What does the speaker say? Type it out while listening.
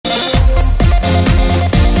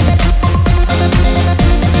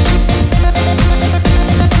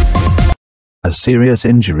A serious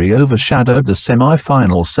injury overshadowed the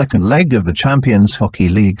semi-final second leg of the Champions Hockey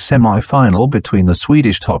League semi-final between the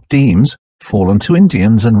Swedish top teams, Fallen to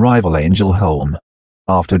Indians and rival Ängelholm.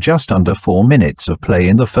 After just under 4 minutes of play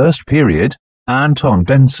in the first period, Anton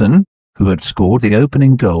Bengtsson, who had scored the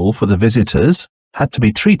opening goal for the visitors, had to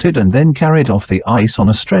be treated and then carried off the ice on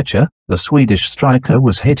a stretcher. The Swedish striker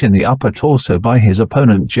was hit in the upper torso by his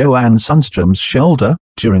opponent Johan Sundström's shoulder,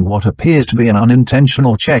 during what appears to be an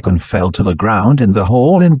unintentional check, and fell to the ground in the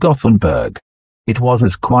hall in Gothenburg. It was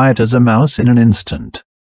as quiet as a mouse in an instant.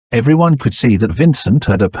 Everyone could see that Vincent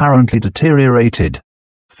had apparently deteriorated.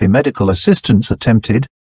 The medical assistants attempted,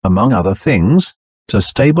 among other things, to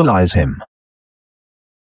stabilize him.